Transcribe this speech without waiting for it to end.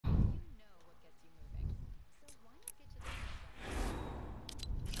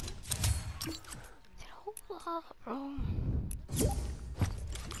bro.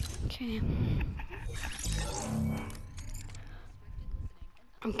 Okay.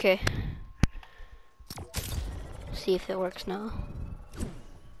 Okay. See if it works now.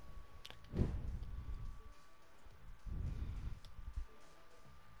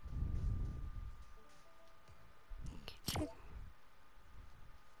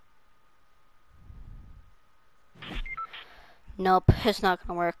 Nope, it's not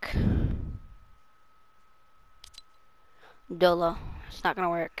gonna work. Dolo, it's not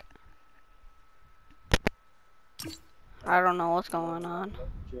gonna work. I don't know what's going on.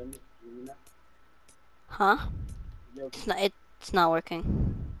 Huh? It's not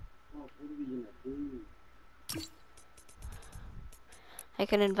working. I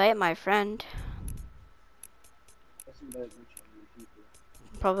can invite my friend.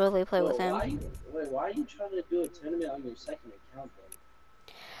 Probably play with him. Why are you trying to do a tournament on your second account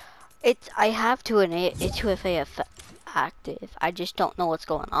then? I have 2FA active. I just don't know what's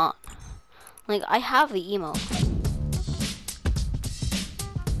going on. Like, I have the emo.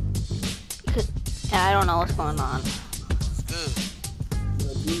 Yeah, I don't know what's going on. Good.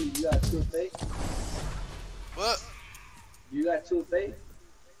 You got 2FA? What? You got 2FA?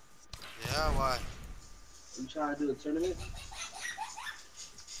 Yeah, why? You trying to do a tournament?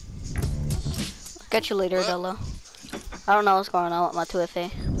 I'll get you later, Dolo. I don't know what's going on with my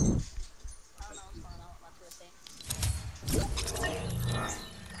 2FA.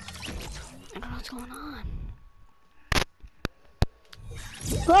 I don't know what's going on.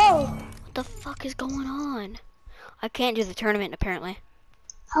 Bro, What the fuck is going on? I can't do the tournament apparently.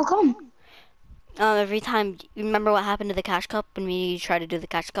 how come? Every time, you remember what happened to the Cash Cup when we tried to do the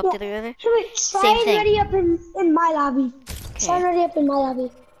Cash Cup Yeah. together? Here, wait, try Same and thing. ready up in my lobby. Try and Okay. ready up in my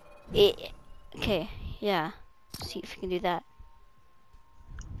lobby. Okay, yeah. See if we can do that.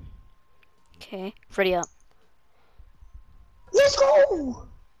 Okay, ready up. Let's go!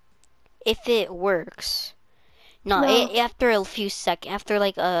 If it works. No, No. after a few after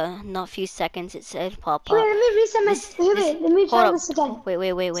like not few seconds, it said pop Here, up. wait, let me reset my. Wait, let me Hold try up. this again.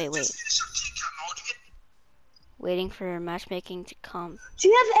 Wait. Waiting for matchmaking to come. Do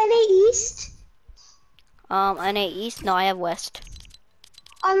you have NA East? NA East? No, I have West.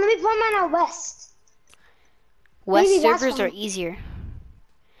 Let me put mine on West. West Maybe that's servers are fine. easier.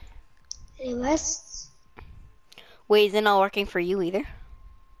 NA West? Wait, is it not working for you either?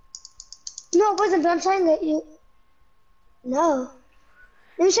 No, it wasn't, but I'm trying to get you. No.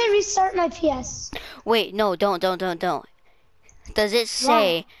 Let me try to restart my PS. Wait, no, don't. Does it Why?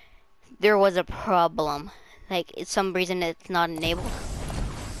 say there was a problem? Like, it's some reason it's not enabled?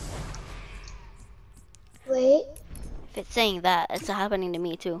 Wait. If it's saying that, it's happening to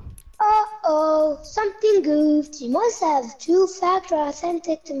me too. Uh-oh, something goofed. You must have two-factor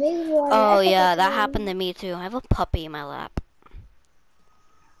authentic to make you are Oh an ethical yeah, that player. happened to me too. I have a puppy in my lap.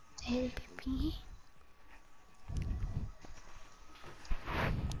 Dang. Puppy?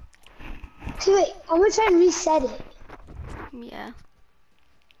 Okay, wait, I'm gonna try and reset it. Yeah.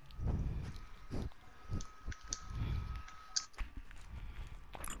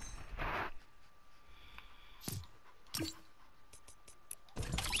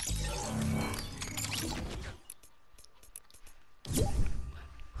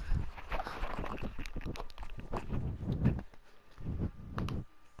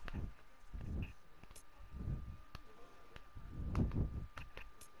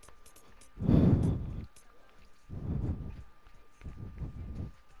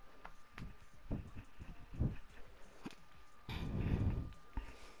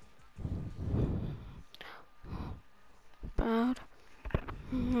 Bad.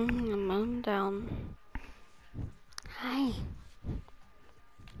 I'm down. Hi.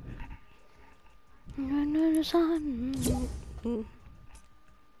 Under the sun.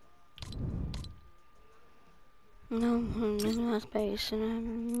 No space.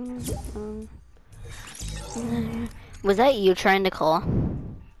 Was that you trying to call?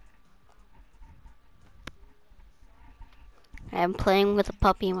 I'm playing with a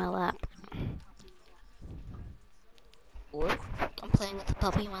puppy in my lap. What? I'm playing with a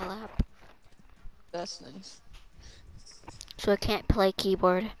puppy in my lap. That's nice. So I can't play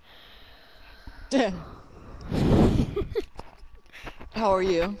keyboard. How are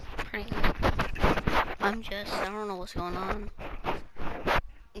you? Pretty good. I don't know what's going on.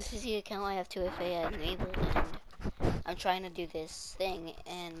 This is the account I have 2FA enabled, and I'm trying to do this thing,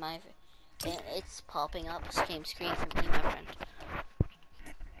 and it's popping up a same screen for me and my friend.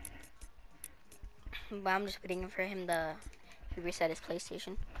 But I'm just waiting for him to reset his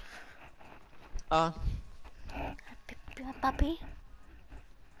PlayStation. Puppy.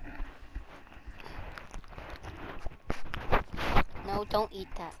 No, don't eat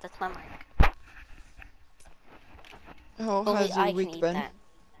that. That's my mic. How Only has your I can week eat been? that.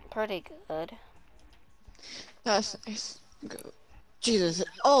 Pretty good. That's nice. Go. Jesus.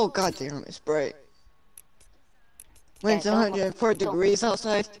 Oh, goddamn, it's bright. When it's Yeah, don't 104 don't. degrees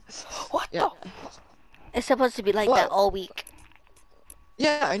outside. What Yeah. the? It's supposed to be like that What? all week.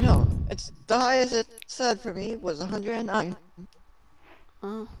 Yeah, I know. It's the highest it said for me was 109.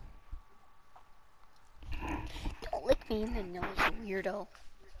 Mm. Don't lick me in the nose, you weirdo.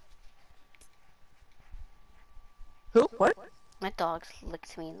 Who? What? My dog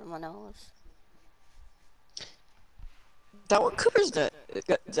licks me in the nose. That what Cooper's did.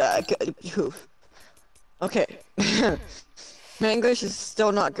 Okay. My English is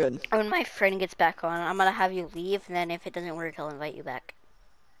still not good. When my friend gets back on, I'm gonna have you leave, and then if it doesn't work, I'll invite you back.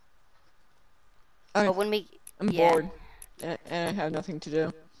 But when we, I'm yeah, bored. And I have nothing to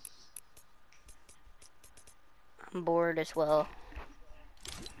do. I'm bored as well.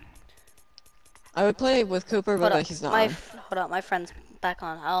 I would play with Cooper, Hold but up, he's not on. hold up, my friend's back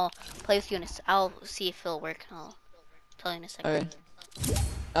on. I'll play with you in I'll see if it'll work. I'll tell you in a second. Okay.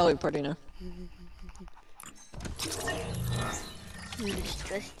 I'll leave party now. You're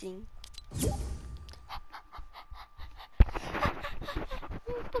disgusting.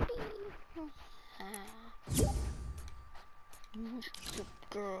 Good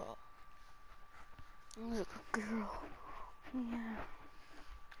girl. Good girl. Yeah.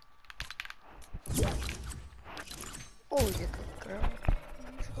 Oh, you're a good girl.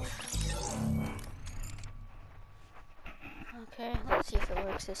 Okay, let's see if it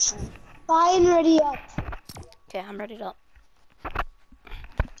works this time. Fine, ready up. Okay, I'm ready to. Come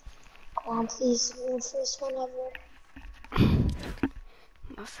on, please. You're the first one ever.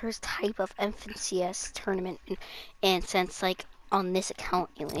 My first type of FNCS tournament, and since like on this account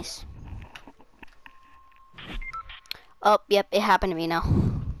at least. Oh, yep, it happened to me now.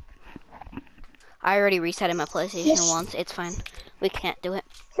 I already resetted my PlayStation once. It's fine. We can't do it.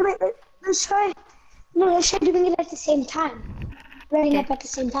 Hey, wait, let's try. No, let's try doing it at the same time. Running up at the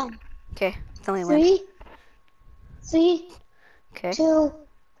same time. Okay, tell me when. 3, Okay. 2,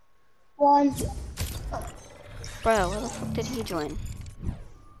 1. Bro, where the fuck did he join?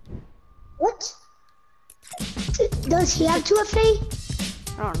 What? Does he have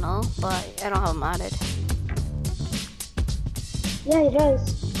 2FA? I don't know, but I don't have him added. Yeah, he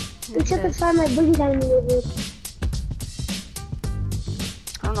does. We took a find my boogie down real good.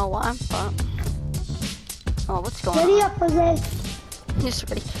 I don't know why, but. Oh, what's going Ready on? up, Jose. Just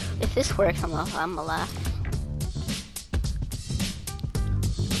ready. If this works, I'm gonna laugh.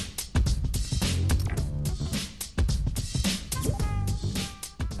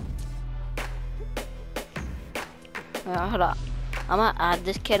 Yeah, hold up. I'm gonna add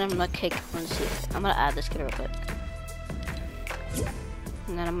this kid. I'm gonna kick. I'm gonna add this kid real quick.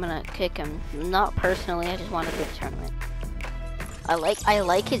 And then I'm gonna kick him. Not personally. I just want to do the tournament. I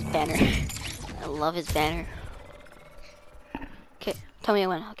like his banner. I love his banner. Okay, tell me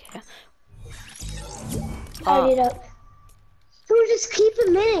when. Okay. Hurry it up. Dude, just keep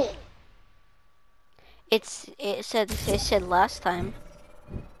him in it. It said last time.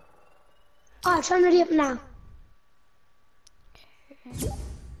 Oh, I'm trying to ready up now.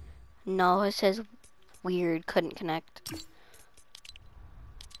 No, it says weird. Couldn't connect.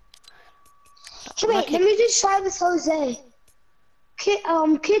 Hey, wait, let me just try with Jose. Kick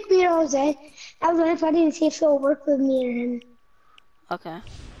me to Jose. I was wondering if I didn't see if it'll work with me or him. Okay.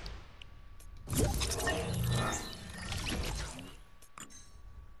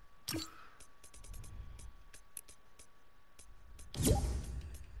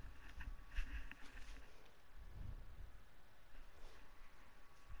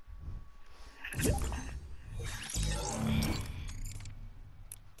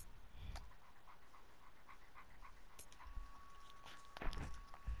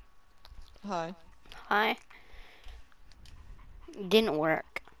 Hi. Hi. Didn't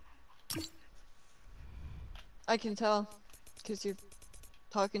work. I can tell. Because you're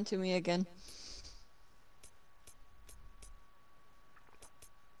talking to me again.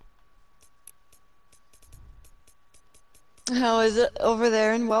 How is it over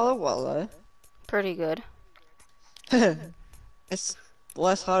there in Walla Walla? Pretty good. It's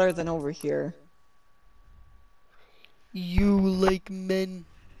less hotter than over here. You like men?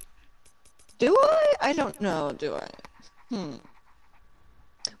 Do I? I don't know, do I?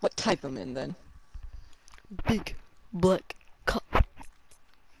 What type of men then? Big black cock.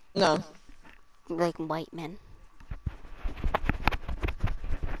 No. Like white men.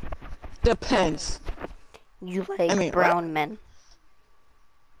 Depends. You like I mean, brown men.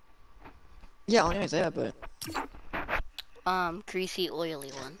 Yeah, I know that, but... greasy,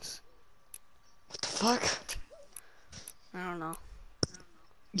 oily ones. What the fuck? I don't know.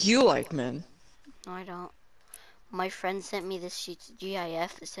 You like men. No, I don't. My friend sent me this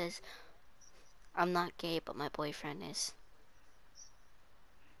GIF that says, I'm not gay, but my boyfriend is.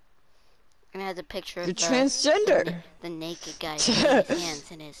 And it has a picture You're of transgender. the naked guy putting his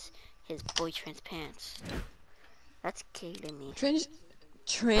hands in his boyfriend's pants. That's gay to me.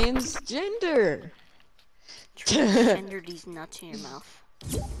 Transgender. Transgender these nuts in your mouth.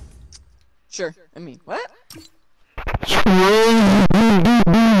 Sure. I mean, what?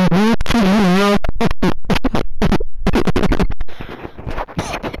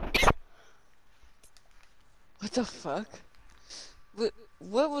 What the fuck?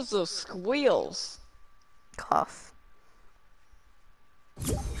 What was those squeals? Cough.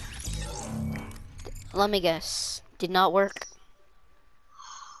 Let me guess. Did not work.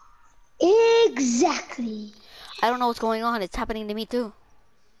 Exactly. I don't know what's going on. It's happening to me too.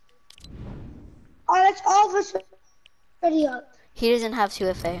 Oh, let's all of us ready up. He doesn't have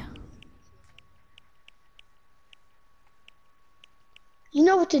 2FA. You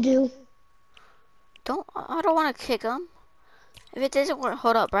know what to do. I don't want to kick him. If it doesn't work,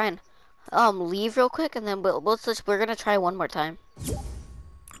 hold up, Brian. Leave real quick, and then we're gonna try one more time.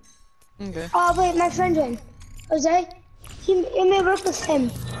 Okay. Oh wait, my friend in. Jose, it may work with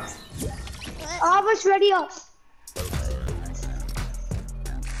him. All of us ready up.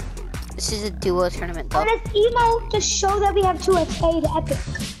 This is a duo tournament, though. And let's emote to show that we have 2FA to Epic.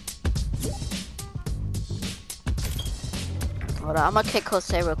 Hold on, I'm gonna kick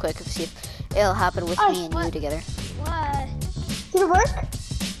Jose real quick and see if it'll happen with me and you together. What? Did it work?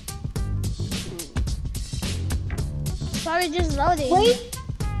 Probably just loading. Wait.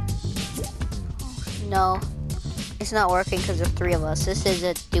 No, it's not working because there's 3 of us. This is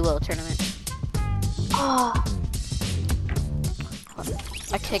a duo tournament. Ah.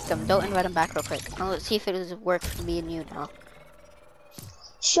 I kicked him. Don't invite him back real quick. Let's see if it does work for me and you now.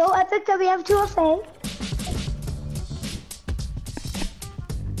 Show Epic that we have 2FA.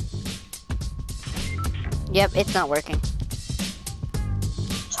 Yep, it's not working.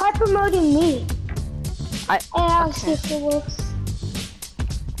 Try promoting me. And I'll okay. see if it works.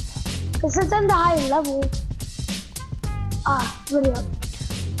 Because since I'm the higher level. Ah, really up.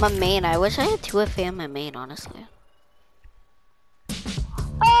 My main, I wish I had 2FA on my main, honestly.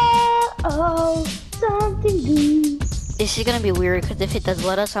 Oh, something loose. This is gonna be weird because if it does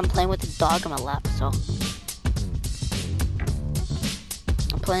let us, I'm playing with a dog in my lap, so.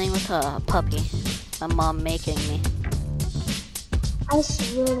 I'm playing with a puppy. My mom making me. I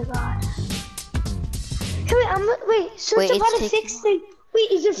swear to God. Hey, wait, search Wait, up how it's to fix the.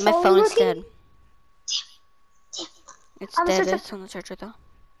 Wait, is your My phone phone is working? dead. Damn It's I'm dead. such a- It's on the charger though.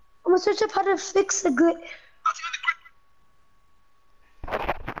 I'm gonna search up how to fix the glitch.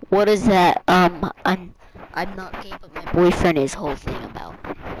 What is that? I'm not gay, but my boyfriend is whole thing about.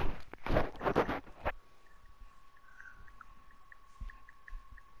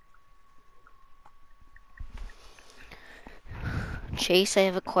 Chase, I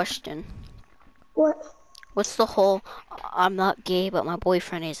have a question. What? What's the whole I'm not gay, but my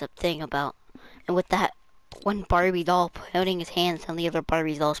boyfriend is a thing about? And with that one Barbie doll putting his hands on the other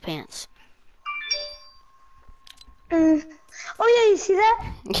Barbie doll's pants. Oh yeah, you see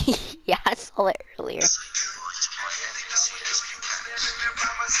that? Yeah, I saw it earlier.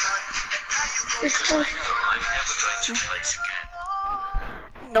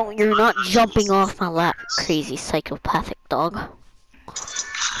 No, you're not jumping off my lap, crazy psychopathic dog.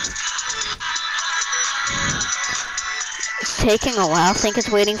 It's taking a while. I think it's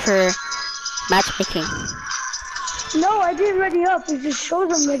waiting for matchmaking. No, I didn't ready up. It just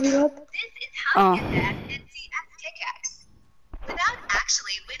shows I'm ready up. This is how to get that NCS pickaxe without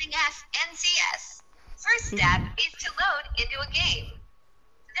actually winning NCS. First step is to load into a game.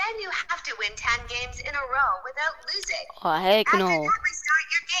 Then you have to win 10 games in a row without losing. Oh, heck After no. that, restart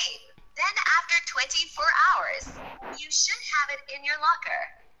your game. Then after 24 hours, you should have it in your locker.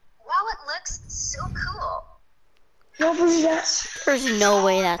 Wow, it looks so cool. What was that? There's no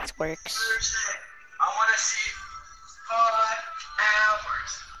way that works. I want to see 5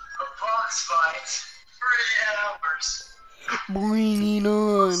 hours of box fights. 3 hours. Bring it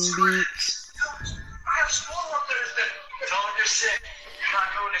on, bitch. I have school on Thursday. Tell them you're sick. You're not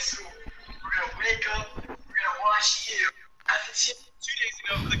going to school. We're going to wake up. We're going to watch you. 2 days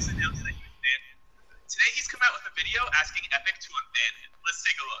ago, Clix announced that he was banned. Today, he's come out with a video asking Epic to unban him. Let's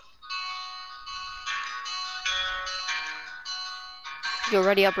take a look. Yo,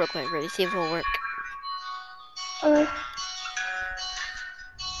 ready up real quick. Ready, see if it'll work.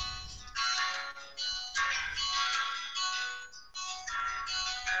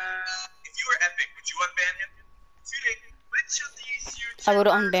 I would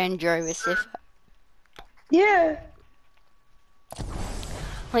unban Jarvis if, Yeah.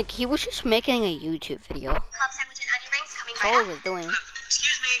 like, he was just making a YouTube video. Club sandwich and onion rings coming That's all right he up. was doing.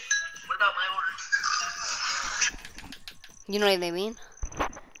 Excuse me. What about my order? You know what I mean?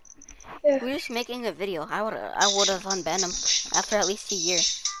 Yeah. He was just making a video. I would have unbanned him after at least a year.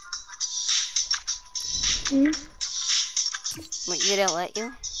 Mm. But you didn't let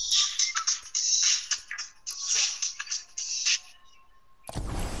you?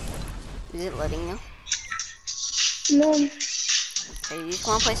 Is it letting you? No. Okay, you just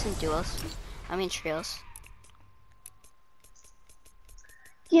want to play some duos? I mean trios.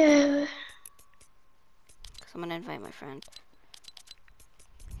 Yeah. Cause I'm gonna invite my friend.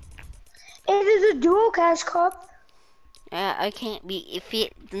 It is a dual cash cup. Yeah, I can't be if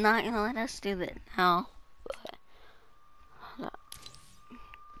it's not gonna let us do it now. Hold up.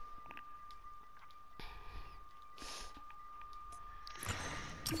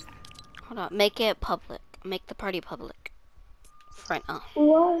 Hold on, make it public. Make the party public. Right now.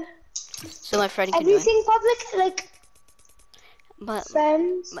 What? So my friend can join. Everything public, like But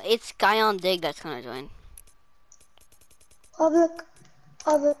friends, it's Guy on Dig that's gonna join. public,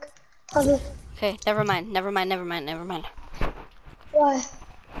 public, public. Okay, never mind. Why?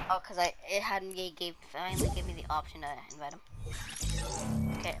 Oh, cause it finally gave me the option to invite him.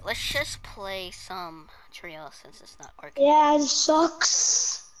 Okay, let's just play some trio since it's not working. Yeah, it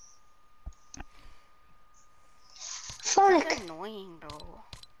sucks. Sonic, It's annoying though.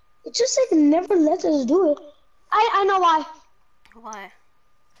 it just like never lets us do it. I know why. Why?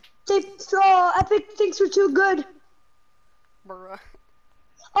 Epic thinks we're too good. Bruh.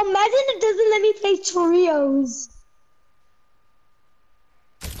 Imagine it doesn't let me play trios.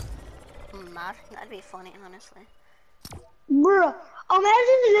 That'd be funny, honestly. Bruh,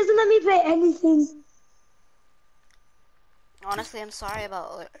 imagine it doesn't let me play anything. Honestly, I'm sorry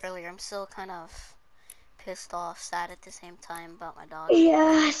about earlier. I'm still kind of pissed off, sad at the same time about my dog.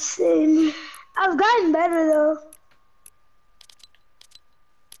 Yeah, same. I've gotten better though.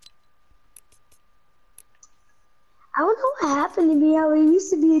 I don't know what happened to me. I used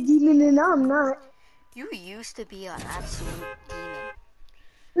to be a demon and now I'm not. You used to be an absolute demon.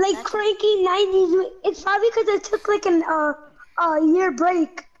 Like That's- cranky 90s. It's probably because I took like a year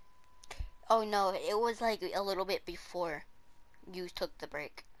break. Oh no, it was like a little bit before you took the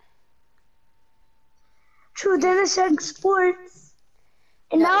break. True, then I started sports.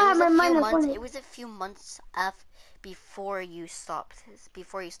 And No, now I it have was my a few mind months. upon It it. was a few months before you stopped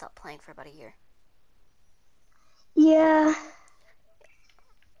playing for about a year. Yeah.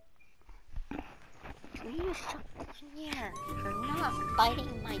 Will you shut here? You're not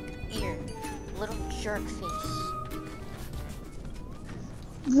biting my ear, little jerk face.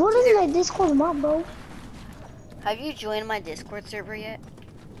 What is my Discord mod, bro? Have you joined my Discord server yet?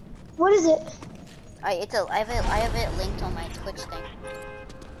 What is it? I have it linked on my Twitch thing.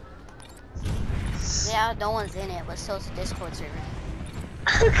 Yeah, no one's in it, but so it's a Discord server.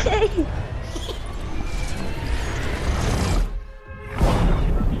 Okay.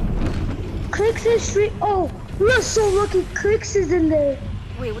 Crix is street. Oh, we are so lucky. Crix is in there.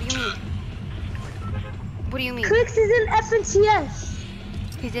 Wait, what do you mean? What do you mean? Crix is in FNCS.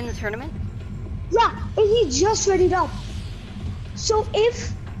 He's in the tournament? Yeah, and he just readied up. So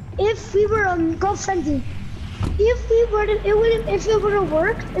if we were go friendly, if it would have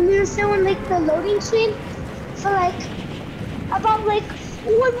worked and we were still in like the loading screen for like about like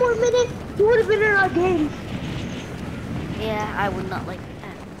 1 more minute, he would have been in our game. Yeah, I would not like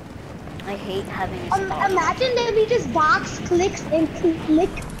that. I hate having a spot. Imagine that we just box clicks and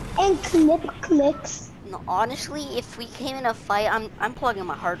clip clicks. No, honestly, if we came in a fight, I'm plugging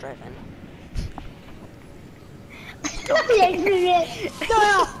my hard drive in. Yeah.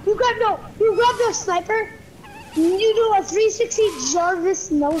 You grab the sniper. You do a 360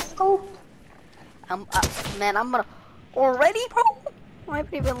 Jarvis no scope. Man, I'm gonna already, bro. I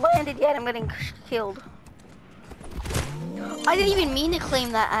haven't even landed yet. I'm getting killed. I didn't even mean to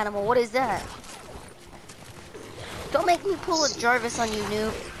claim that animal. What is that? Don't make me pull a Jarvis on you,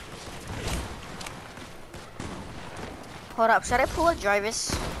 noob. Hold up, should I pull a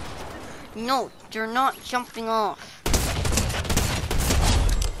Jarvis? No, you're not jumping off.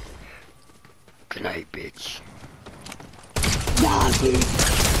 Good night, bitch.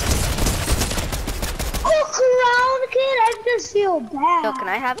 Oh, Crown Kid, I just feel bad. Yo, can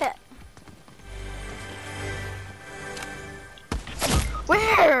I have it?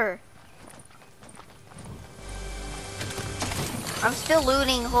 Where? I'm still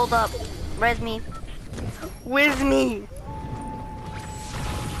looting. Hold up. Res me. With me.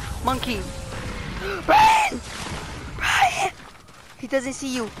 Monkey. Brian! Brian! He doesn't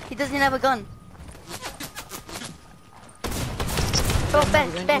see you. He doesn't have a gun. Oh,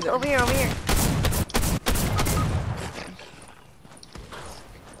 back, over here, over here.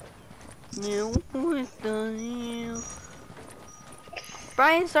 No, what the hell?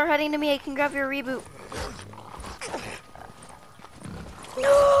 Brian, start heading to me. I can grab your reboot.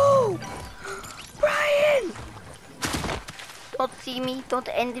 No! Brian! Don't see me. Don't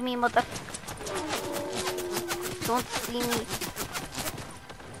end me, mother. Don't see me.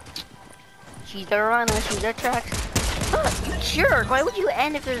 She's a runner. She's a track. Oh, you jerk. Why would you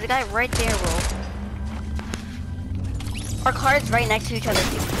end if there's a guy right there, bro? Our car's right next to each other.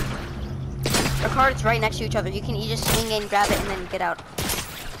 Our car's right next to each other. You just swing in, grab it, and then get out.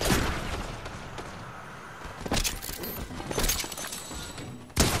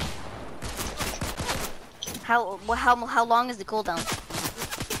 How long is the cooldown?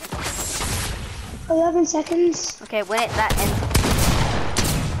 11 seconds. Okay, when that ends.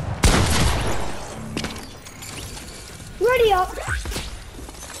 Ready up.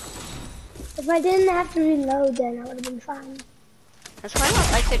 If I didn't have to reload, then I would have been fine. That's why I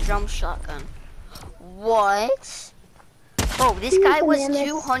don't like the drum shotgun. What? Oh, this guy was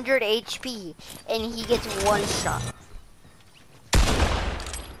 200 HP, and he gets one shot.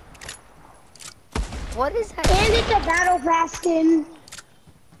 What is that? And it's a battle pass skin.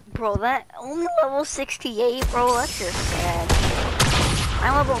 Bro, that only level 68, bro. That's just sad.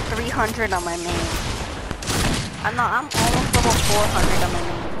 I'm level 300 on my main. I'm almost level 400 on my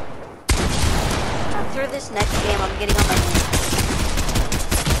main. After this next game, I'm getting on my main.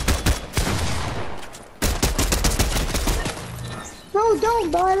 No,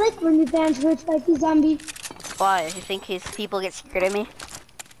 don't, bro. I like when you ban Twitch like the zombie. Why? You think his people get scared of me?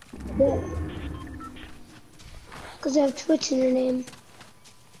 Yeah. Because I have Twitch in your name.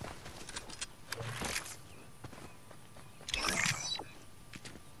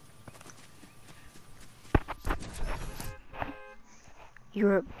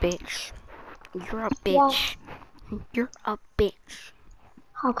 You're a bitch. You're a bitch. Yeah. You're a bitch.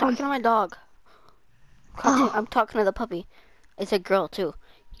 How come? I'm talking to my dog. I'm talking to the puppy. It's a girl too.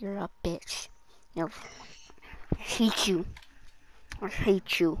 You're a bitch. I hate you. I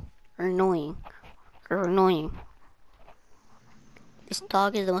hate you. You're annoying. You're annoying. This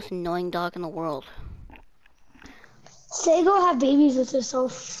dog is the most annoying dog in the world. Say go have babies with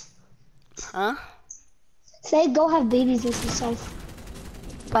yourself. Huh? Say go have babies with yourself.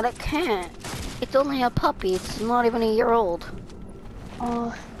 But I can't. It's only a puppy. It's not even a year old.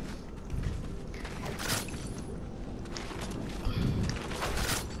 Oh.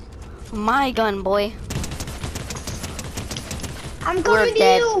 My gun, boy. I'm coming to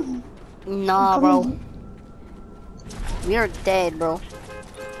you. Nah, bro. We're dead, bro.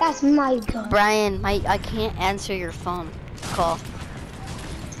 That's my gun. Brian, I can't answer your phone call.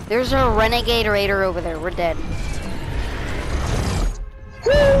 There's a renegade raider over there. We're dead.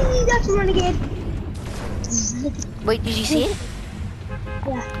 That's a renegade. Wait, did you see it?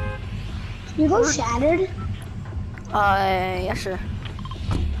 Yeah. You go shattered? Yeah, sure.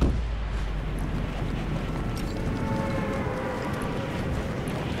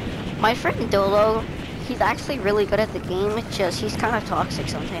 My friend Dolo, he's actually really good at the game. It's just he's kind of toxic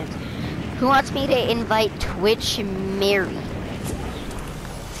sometimes. Who wants me to invite Twitch Mary?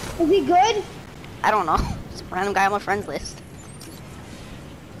 Is he good? I don't know. It's a random guy on my friends list.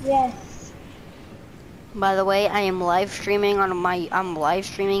 Yes. By the way, I am live streaming on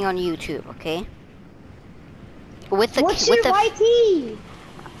YouTube, okay? With the What's your YT?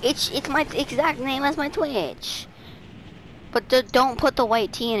 It's my exact name as my Twitch. But don't put the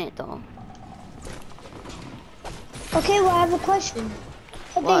white T in it though. Okay, well I have a question.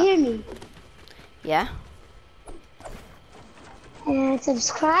 Hope they hear me. Yeah? And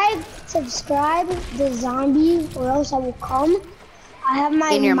subscribe the zombie or else I will come. I have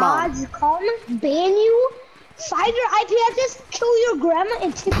my mods come, ban you, find your IP address, kill your grandma,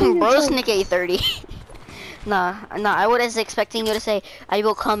 and tip you. Bro's Nick 830. Nah, I was expecting you to say, I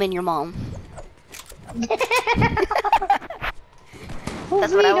will come in your mom.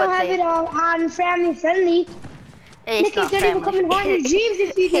 Hopefully you don't have it on family friendly. It's not family. Will come and haunt your dreams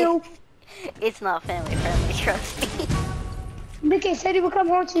if you do. It's not family friendly, trust me. Nicky said he will come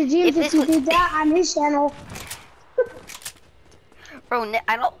haunt your dreams if you did that on his channel. Bro,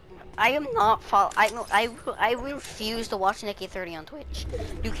 I refuse to watch Nick 830 on Twitch.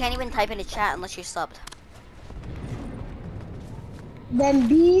 You can't even type in the chat unless you're subbed. Then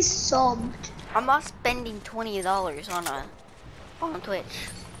be subbed. I'm not spending $20 on Twitch.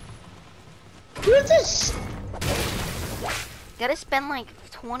 You're just... Gotta spend like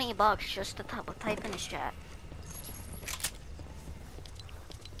 $20 just to type in his chat.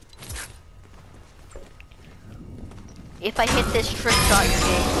 If I hit this trick shot, you're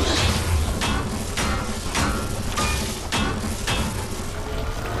gay.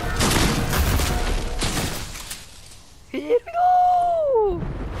 No!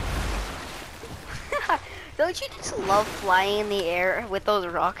 Don't you just love flying in the air with those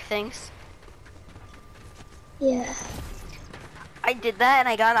rock things? Yeah. I did that and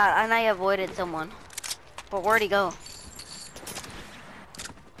I got out and I avoided someone. But where'd he go?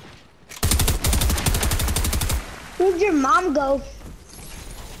 Where'd your mom go?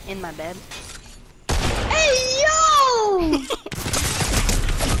 In my bed. Hey, yo!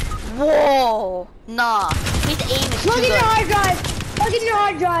 Whoa! Nah. His aim is Plug too in your good. hard drive. Plug in your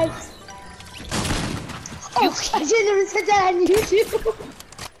hard drive. Oh, I should have never said that on YouTube.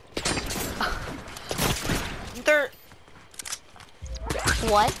 There.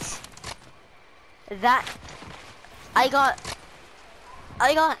 What? That. I got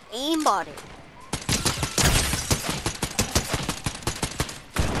aimbotted.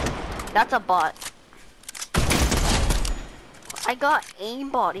 That's a bot. I got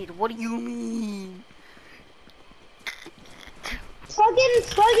aimbotted. What do you mean? Plug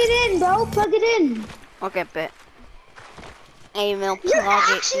it in, bro. Plug it in. Okay, bet. Email You're plug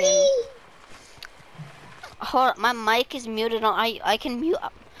it actually. in. Hold on, my mic is muted on. I can mute.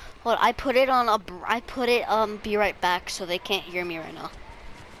 Hold on, I put it on be right back so they can't hear me right now.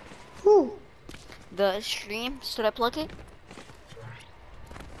 Who? The stream. Should I plug it?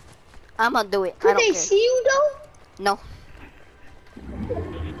 I'm gonna do it. I Could don't they care. see you though? No.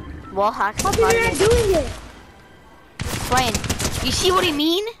 Wall hacks How is come not you're not even. doing it? Brian, you see what I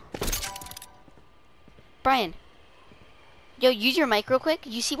mean? Brian. Yo, use your mic real quick.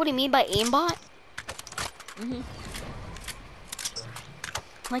 You see what I mean by aimbot? Mhm.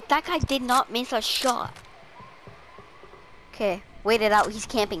 Like, that guy did not miss a shot. Okay, wait it out. He's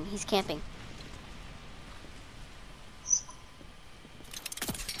camping. He's camping.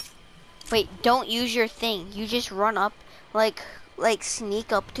 Wait, don't use your thing. You just run up, like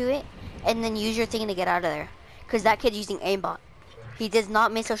sneak up to it, and then use your thing to get out of there. Cause that kid's using aimbot. He does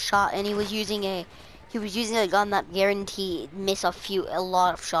not miss a shot, and he was using a gun that guaranteed miss a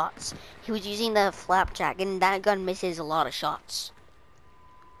lot of shots. He was using the flapjack, and that gun misses a lot of shots.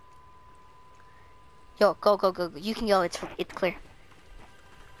 Yo, go, go, go, go. You can go. It's clear.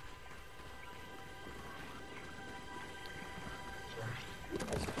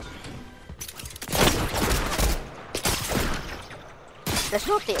 That's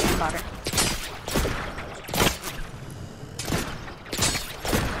not the aimbotter.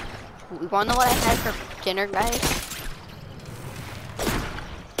 We wanna know what I had for dinner, guys?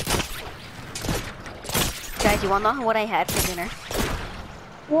 Guys, you wanna know what I had for dinner?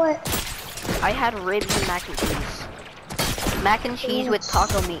 What? I had ribs and mac and cheese. Mac and cheese with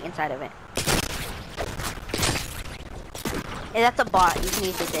taco meat inside of it. Hey, that's a bot. You can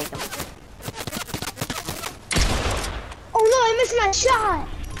easily take him. Oh no, I missed my shot.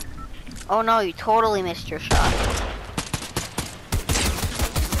 Oh no, you totally missed your shot.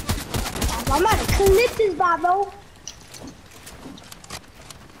 I'm about to clip this bro.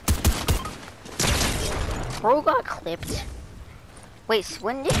 Bro got clipped. Wait,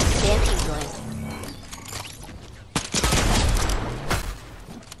 when did Santi join?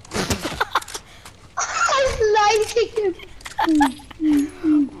 I'm lighting him.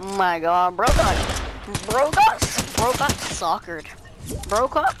 Oh my god, bro got soccered. Bro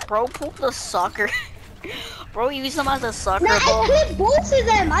pulled the soccer. Bro used them as a soccer Nah, ball. I clipped both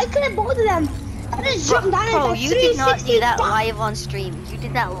of them. I just jumped down Bro, and you did not do that live on stream. You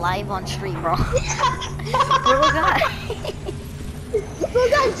did that live on stream, bro. Bro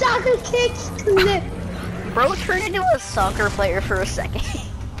got soccer kicks clipped. Bro turned into a soccer player for a second.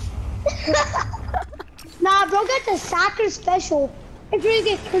 Nah, bro got the soccer special. If you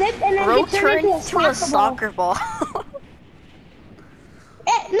get clipped and then Bro you turn into a turned soccer ball.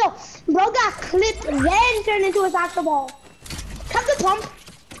 No, bro got clipped then turned into a soccer ball. Come to pump.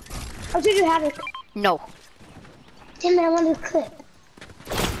 I'll show you how to. No. Damn it, I wanted to clip.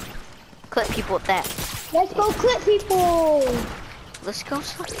 Clip people with that. Let's go clip people. Let's go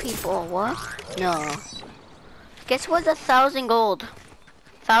suck people. What? No. Guess what's 1,000 gold?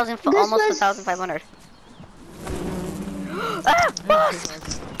 1,000, almost 1,500. Ah,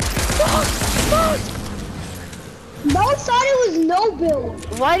 boss! Boss! Bro thought it was no build.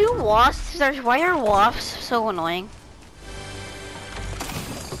 Why are wasps so annoying?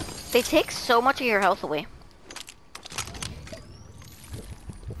 They take so much of your health away.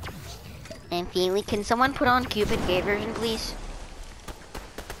 And Feely, can someone put on Cupid Gay version, please?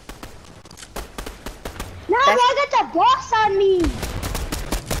 Nah, bro, I got the boss on me.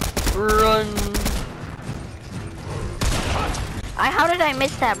 Run. How did I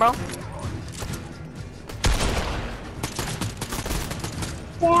miss that, bro?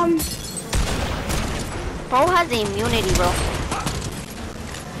 Damn. Bro has the immunity, bro.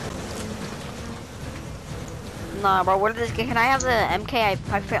 Nah, bro, where did this get? Can I have the MK?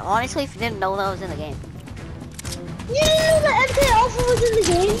 Honestly, if you didn't know that was in the game. You didn't know the MK Alpha was in the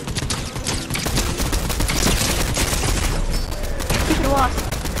game? Stupid wasp.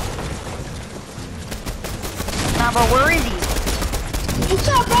 Nah, bro, where is he? What's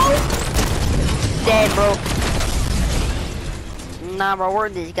up, bro? Dead, bro. Nah, bro,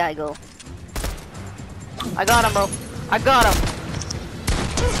 where'd this guy go? I got him, bro. I got him.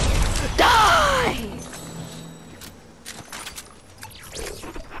 Die!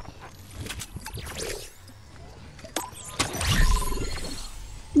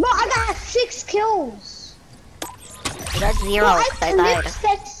 Bro, I got 6 kills. That's 0, Bro, 'cause I I died.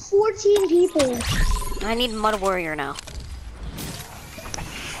 clipped 14 people. I need Mud Warrior now.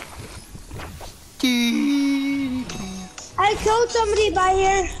 I killed somebody by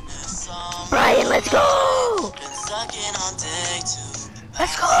here. Brian, let's go!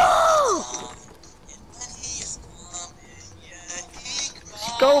 Let's go!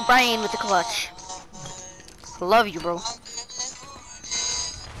 Let's go, Brian, with the clutch. Love you, bro.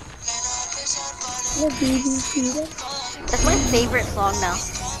 That's my favorite song now.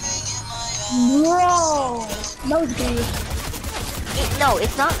 Bro, that was good. No,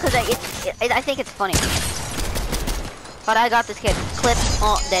 it's not because I think it's funny. But I got this kid. Clip.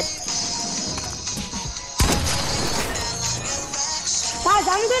 Oh, dead. Guys,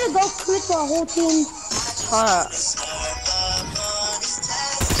 I'm gonna go clip the whole team.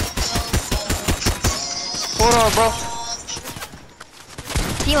 Hold on, bro.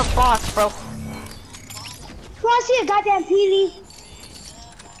 Team of boss, bro. Bro, I see a goddamn PD.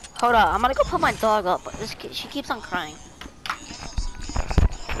 Hold on, I'm gonna go put my dog up. But this kid, she keeps on crying.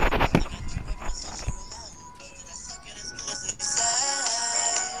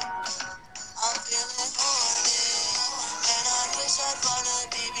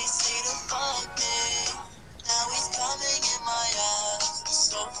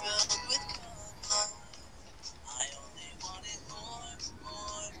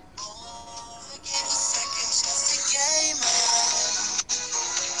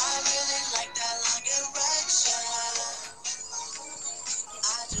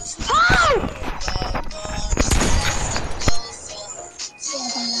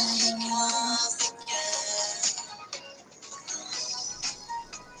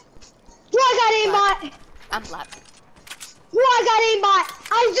 I'm black. Bro, I got aimbot.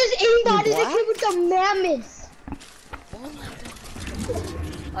 I just aimbotted the kid with the mammoth. Oh my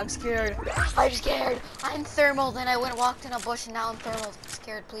god. I'm scared. I'm scared. I'm thermal. Then I walked in a bush and now I'm thermal. I'm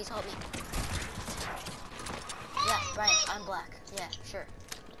scared. Please help me. Yeah, Brian, I'm black. Yeah, sure.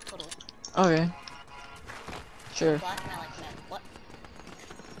 Totally. Okay. Sure. Black and I like men. What?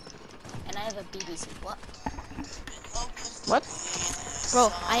 And I have a BBC. What? What?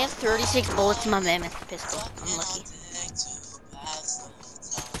 Bro, I have 36 bullets in my mammoth pistol. I'm lucky.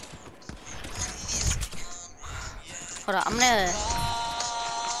 Hold on, I'm gonna...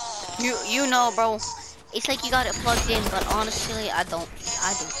 You know, bro. It's like you got it plugged in, but honestly, I don't.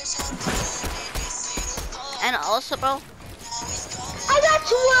 I do. And also, bro. I got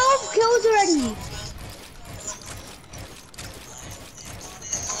 12 kills already.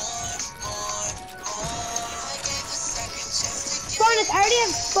 Bonus, I already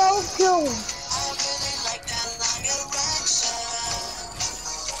have 12 kills.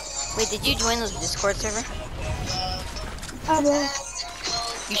 Wait, did you join the Discord server? Okay.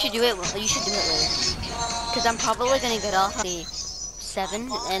 You should do it. You should do it later. Cause I'm probably gonna get off at the 7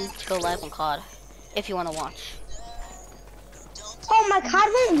 and go live on COD if you wanna watch. Oh, my COD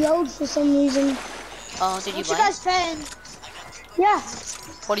won't load for some reason. Oh, did you What you buy guys paying? Yeah.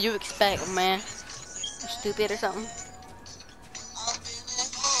 What do you expect, man? You stupid or something?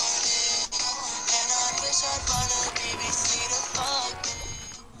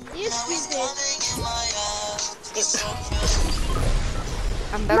 You stupid.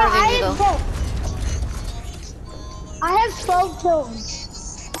 I'm better than you though. I have 12 kills.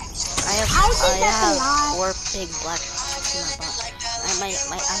 I have 4 big black in my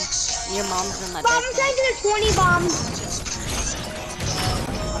butt. Your mom's in my But bed. I'm taking a 20 bomb.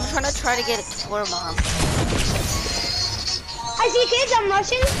 I'm trying to get a 4 bomb. I see kids, I'm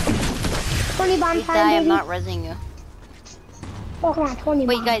rushing. 20 bomb Please time, die, I'm baby. not rezzing you. Oh, come on, 20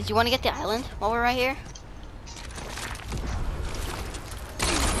 Wait, bomb. guys, you want to get the island while we're right here?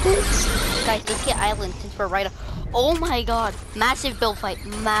 Guys, let's get island since we're right up. Oh my god, massive build fight.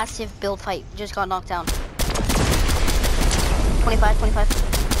 Just got knocked down. 25, 25.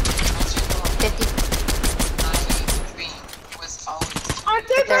 50. Our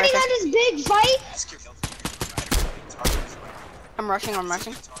third party got this big fight. I'm rushing. Help,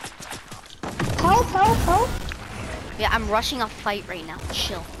 help, help. Yeah, I'm rushing a fight right now.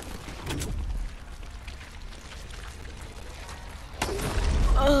 Chill.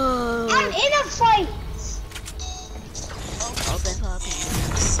 I'm in a fight.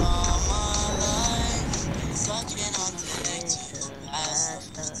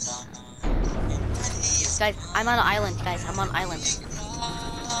 Guys, I'm on an island. I'm on an island.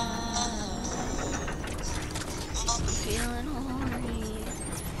 Feeling horny.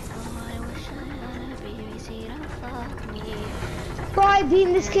 Oh, I wish I had a BBC to fuck me. Bro, I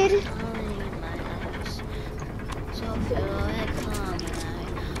beat this kid. So feel like coming.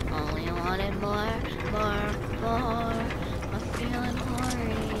 I only wanted more. I'm feeling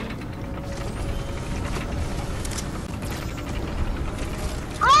horny.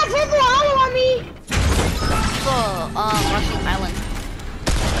 Ah, purple hollow on me. Rushing island.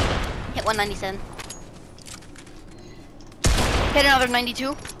 Hit 197. Hit another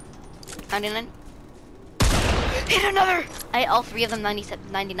 92. 99. Hit another! I hit all three of them 97,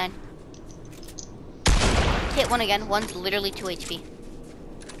 99. Hit one again. One's literally 2 HP.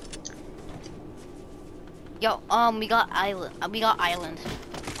 Yo, we got island.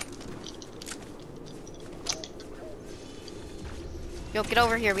 Yo, get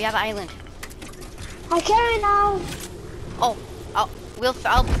over here. We have island. I can't now. Oh, I'll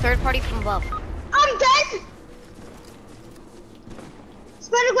third party from above. I'm dead.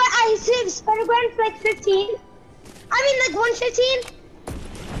 Spider-Gwen, I see Spider-Gwen for like 15. I mean like 115.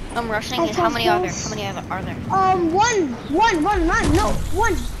 I'm rushing. How many are there? How many are there? One, no,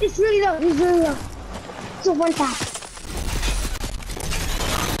 one. It's really low, So one tap.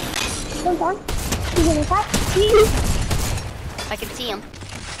 One tap. He's in a tap. I can see him.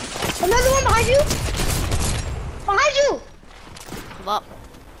 Another one behind you. Behind you. Come up.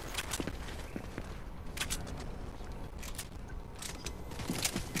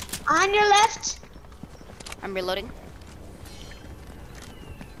 On your left. I'm reloading.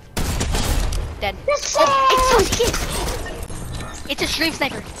 Dead. Yes, oh, it's a stream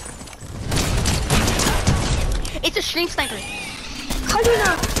sniper. It's a stream sniper. How do you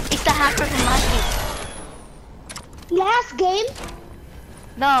know? It's the hacker from last game. Last game?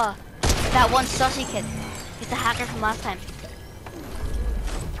 No, that one sussy kid. It's the hacker from last time.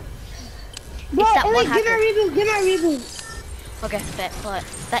 Bro, it's that one give hacker. me a reboot. Okay, bet, but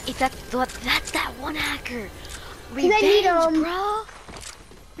that's that one hacker. Revenge, bro.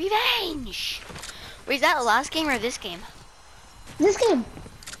 Revenge. Wait, is that the last game or this game? This game.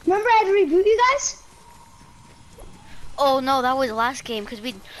 Remember I had to reboot you guys? Oh no, that was the last game because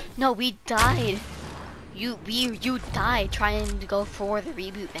we died. You died trying to go for the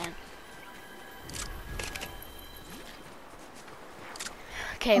reboot, man.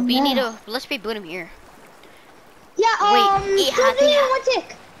 Okay, let's reboot him here. Yeah, wait, one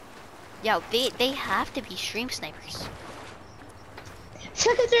tick. Yeah, they have to be stream snipers.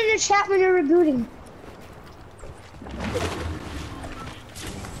 Check it in the chat when you're rebooting.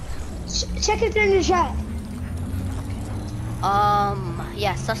 Check it in the chat.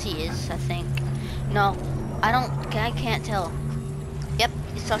 Yeah, Sussy is, I think. No, I can't tell. Yep,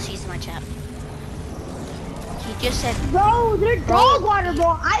 Sussy's in my chat. He just said, bro, they're dog water,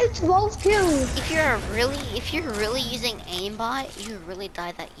 bro. I have 12 kills. If you're really using aimbot, you really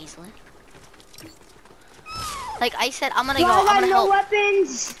die that easily. Like I said, I'm gonna go. I'm gonna help.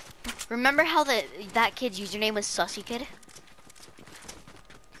 Weapons. Remember how that kid's username was Sussy Kid?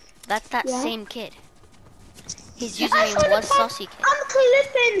 That's that same kid. His username was Sussy Kid. I'm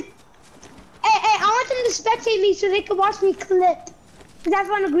clipping. Hey, I want them to spectate me so they can watch me clip. That's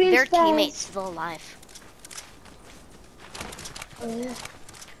one of green. Their teammates still alive. Oh, yeah.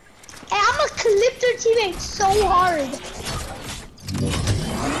 Hey, I'm gonna clip their teammates so hard.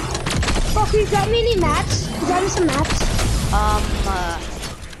 Bro, can you grab me any mats? Grab me some mats.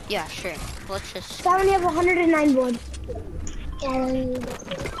 Yeah, sure. Let's just. I only have 109 wood. And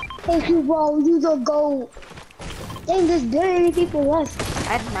thank you, bro. You the GOAT. Dang, there's barely any people left.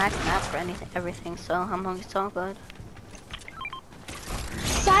 I had maxed out for everything, so I'm hungry. It's all good.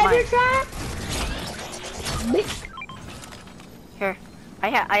 Cybertrap? Here,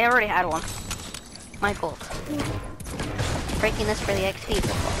 I already had one. My gold. Breaking this for the XP.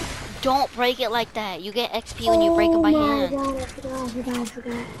 Don't break it like that. You get XP when you break it by hand. Oh my god, I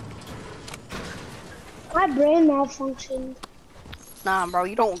forgot. My brain malfunctioned. Nah, bro,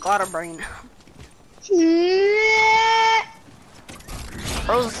 you don't got a brain. Yeah.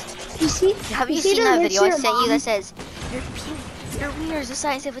 Bros, you see? have you seen that video I sent you that says, you're feeling Your wiener is the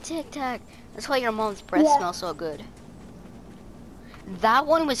size of a Tic Tac. That's why your mom's breath Yeah. smells so good. That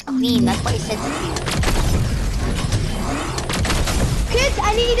one was clean. That's why I sent it to you. Kids,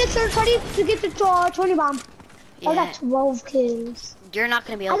 I need a third party to get the 20 bomb. I Yeah, got 12 kills. you're not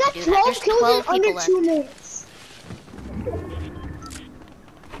gonna be I able got to do that. 12 There's kills 12 in people under left. 2 minutes.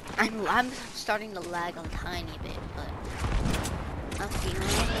 I'm starting to lag a tiny bit, but I'm feeling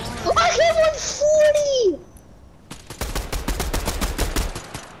Oh, I hit 140!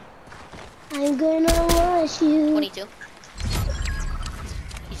 I'm gonna rush you. 22.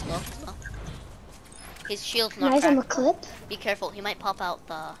 He's low. He's low. His shield's not Nice, I'm a cracked. clip. Be careful. He might pop out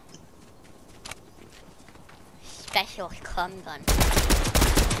the special cum gun.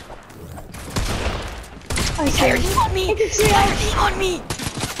 I see. on me! I can see it. On me!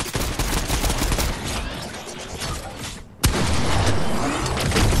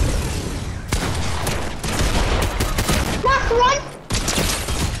 Knock one!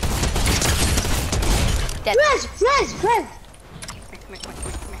 Dead. Res! Come here.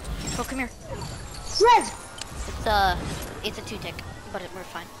 Bro, come here. Res! It's a 2-tick, but we're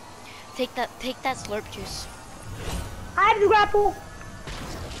fine. Take that slurp juice. I have the grapple.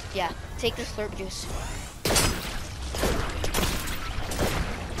 Yeah, take the slurp juice.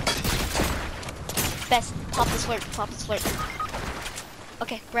 Best, pop the slurp.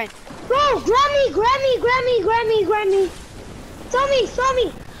 Okay, Bren. Bro, grab me! Throw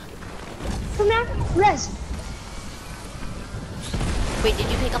me! Come down. Res. Wait, did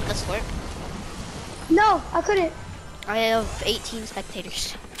you pick up the slurp? No, I couldn't. I have 18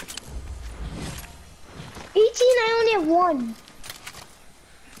 spectators. 18, I only have 1.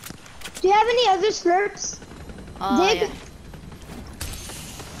 Do you have any other slurps? Dig? Yeah.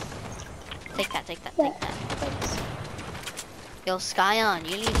 Take that. Thanks. Yo, Skyon,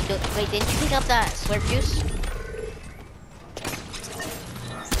 you need to do. Wait, didn't you pick up that slurp juice?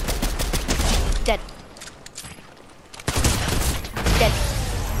 Dead.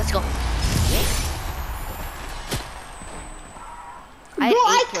 Let's go. I had Bro, 8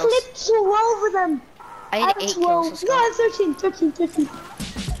 I kills. clipped 12 of them. I had 8 kills. Let's No, go. I have 13.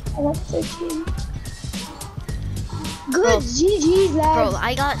 I got 13. Good, Bro. GG's, lads. Bro,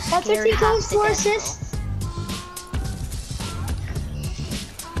 I got That's scared 13 half kills, to 4 death, bro. assists.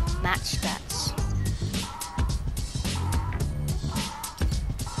 Match stats.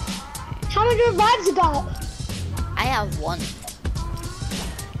 How many revives you got? I have 1.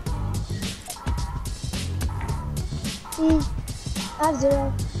 I have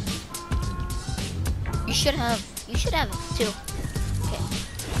 0. You should have 2. Okay.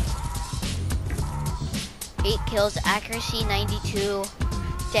 8 kills, accuracy 92,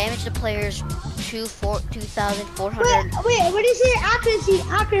 damage to players 2,497. Wait, what is your accuracy?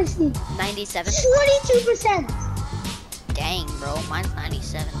 22%. Dang, bro, mine's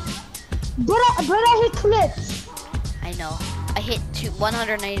 97. But I hit clips. I know. I hit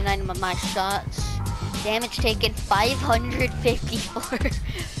 199 of my shots. Damage taken 554.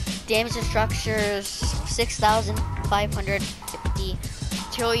 Damage to structures 6,550.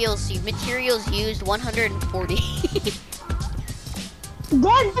 Materials used 140.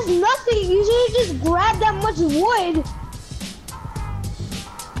 That's nothing. You should just grab that much wood.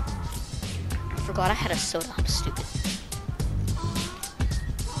 I forgot I had a soda. I'm stupid.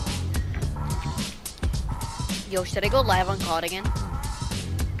 Yo, should I go live on COD again?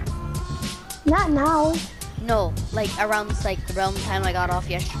 Not now. No, like around the time I got off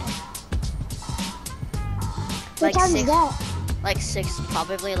yesterday. What time is that? Like 6,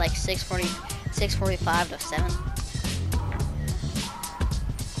 probably like 6:45 to 7.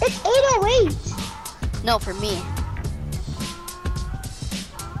 It's 8:08. No, for me.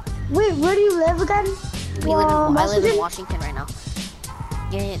 Wait, where do you live again? I live in Washington? Washington right now.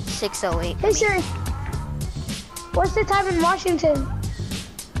 Yeah, it's 6:08 for Hey me. Siri, what's the time in Washington?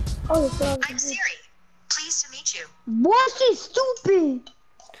 Oh, it's I'm Siri. Pleased to meet you. Boy, she's stupid.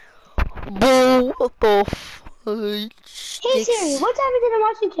 Hey Siri, what time is it in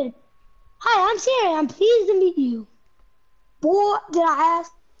Washington? Hi, I'm Siri. I'm pleased to meet you. Boy, did I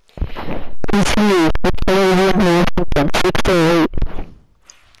ask?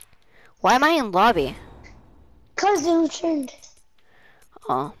 Why am I in lobby? Cause they returned.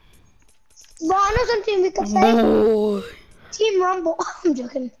 Oh. But I know something we can say. Team Rumble. I'm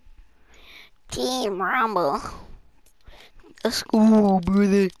joking. Team Rumble. Let's go,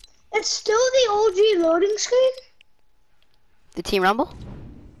 brother. It's still the OG loading screen? The Team Rumble?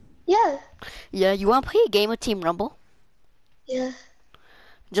 Yeah. Yeah, you wanna play a game of Team Rumble? Yeah.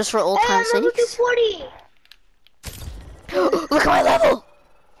 Just for old Hey, time's I'm level sake? 240. Look at my level!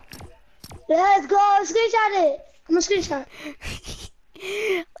 Let's go. Screenshot it. I'm gonna screenshot.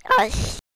 Oh,